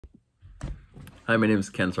Hi, my name is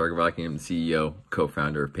Ken Sargavaki. I'm the CEO,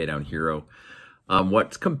 co-founder of Paydown Hero.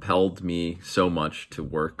 What's compelled me so much to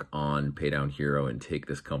work on Paydown Hero and take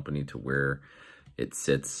this company to where it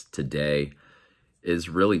sits today is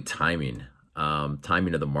really timing.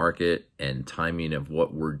 Timing of the market and timing of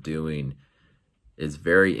what we're doing is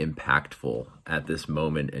very impactful at this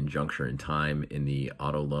moment and juncture in time in the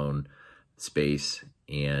auto loan space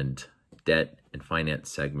and debt and finance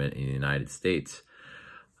segment in the United States.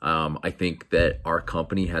 I think that our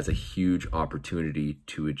company has a huge opportunity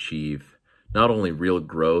to achieve not only real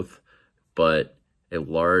growth, but a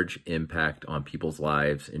large impact on people's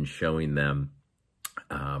lives and showing them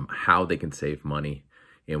how they can save money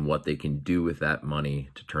and what they can do with that money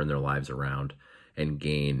to turn their lives around and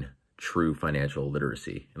gain true financial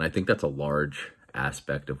literacy. And I think that's a large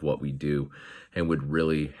aspect of what we do and would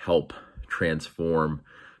really help transform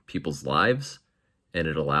people's lives. And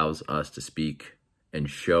it allows us to speak and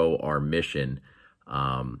show our mission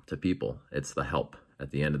to people. It's the help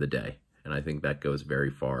at the end of the day. And I think that goes very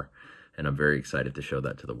far. And I'm very excited to show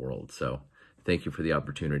that to the world. So thank you for the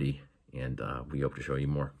opportunity, and we hope to show you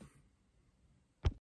more.